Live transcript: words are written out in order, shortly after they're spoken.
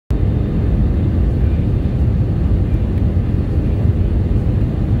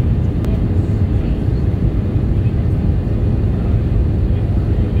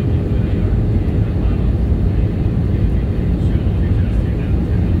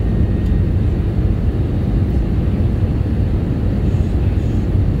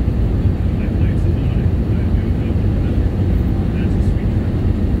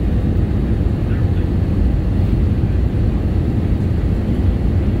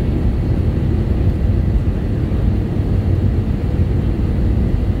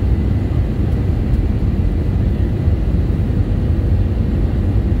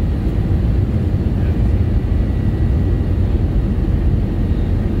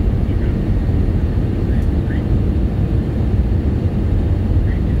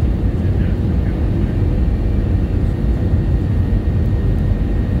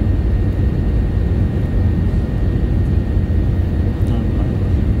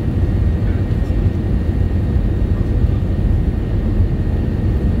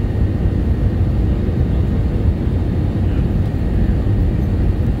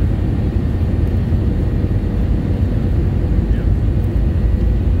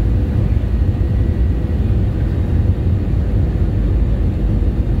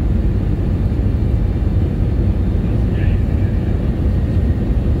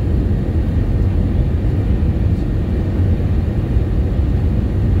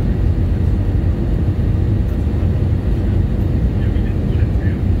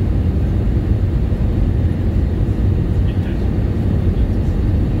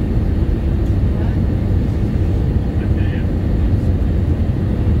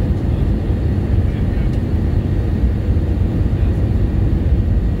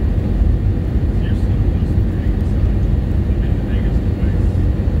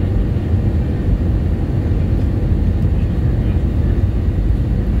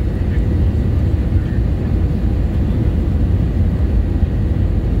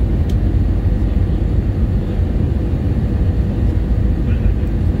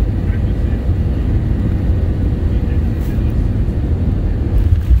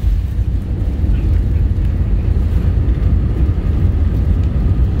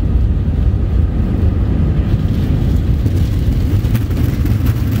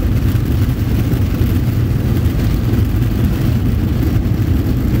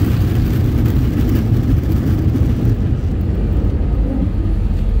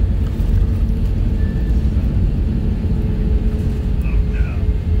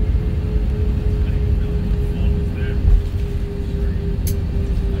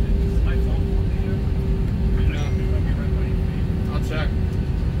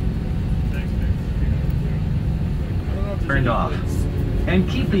turned off. And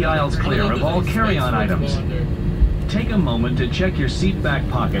keep the aisles clear of all carry-on items. Take a moment to check your seat back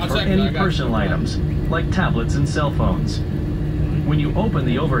pocket for any personal items, like tablets and cell phones. When you open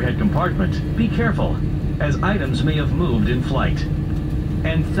the overhead compartment, be careful, as items may have moved in flight.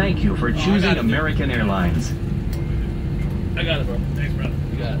 And thank you for choosing American Airlines. I got it, bro. Thanks, brother.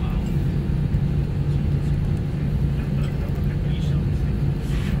 You got it.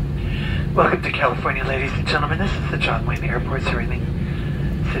 Welcome to California, ladies and gentlemen. This is the John Wayne Airport serving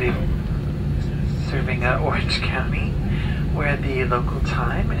Orange County, where the local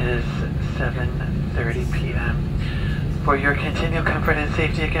time is 7:30 p.m. For your continued comfort and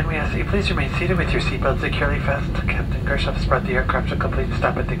safety, again, we ask that you please remain seated with your seatbelt securely fastened. Captain Gershoff has brought the aircraft to a complete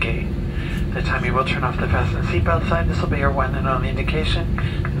stop at the gate. At the time you will turn off the fasten seatbelt sign. This will be your one and only indication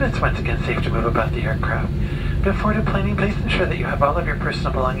that it's once again safe to move about the aircraft. Before deplaning, please ensure that you have all of your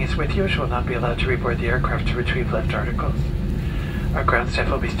personal belongings with you, as you will not be allowed to reboard the aircraft to retrieve left articles. Our ground staff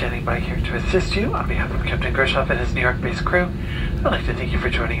will be standing by here to assist you. On behalf of Captain Gershoff and his New York-based crew, I'd like to thank you for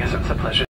joining us. It was a pleasure.